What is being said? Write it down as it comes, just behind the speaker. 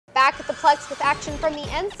back at the Plex with action from the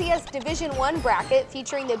NCS Division I bracket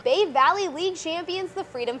featuring the Bay Valley League champions, the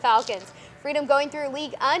FREDOM Falcons. FREDOM going through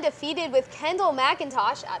league undefeated with KENDALL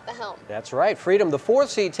MCINTOSH at the helm. That's right, FREDOM, the 4th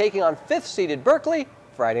seed, taking on 5th-seeded Berkeley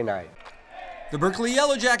Friday night. The Berkeley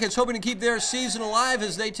YELLOWJACKETS hoping to keep their season alive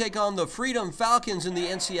as they take on the FREDOM Falcons in the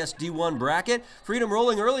NCS D1 bracket. FREDOM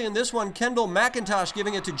rolling early in this one. KENDALL MCINTOSH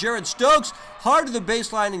giving it to Jared Stokes. Hard to the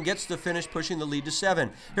baseline and gets the finish, pushing the lead to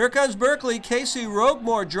 7. Here comes Berkeley. Casey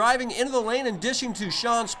ROQUEMORE driving into the lane and dishing to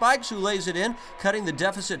Sean Spikes, who lays it in, cutting the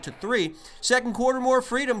deficit to 3. Second quarter more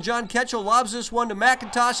FREDOM. John KETCHEL lobs this one to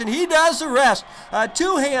MCINTOSH, and he does the rest. A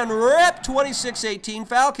two-hand rip, 26-18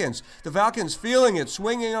 Falcons. The Falcons feeling it,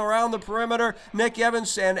 swinging around the perimeter. Nick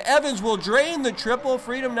Evans, and Evans will drain the triple.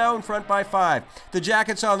 FREDOM now in front by 5. The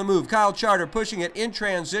Jackets on the move. Kyle Charter pushing it in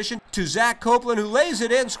transition to Zach Copeland, who lays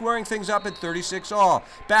it in, squaring things up at 36 all.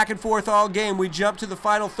 Back and forth all game. We jump to the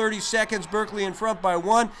final 30 seconds. Berkeley in front by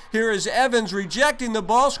 1. Here is Evans rejecting the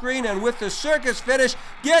ball screen, and with the circus finish,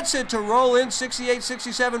 gets it to roll in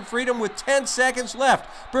 68-67 FREDOM with 10 seconds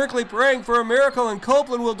left. Berkeley praying for a miracle, and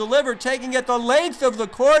Copeland will deliver, taking it the length of the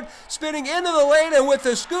court, spinning into the lane, and with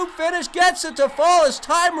the scoop finish, gets it to fall as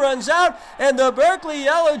time runs out, and the Berkeley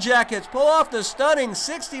YELLOWJACKETS pull off the stunning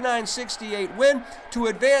 69-68 win to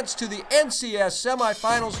advance to the NCS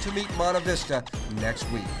semifinals to meet Monte Vista next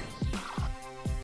week.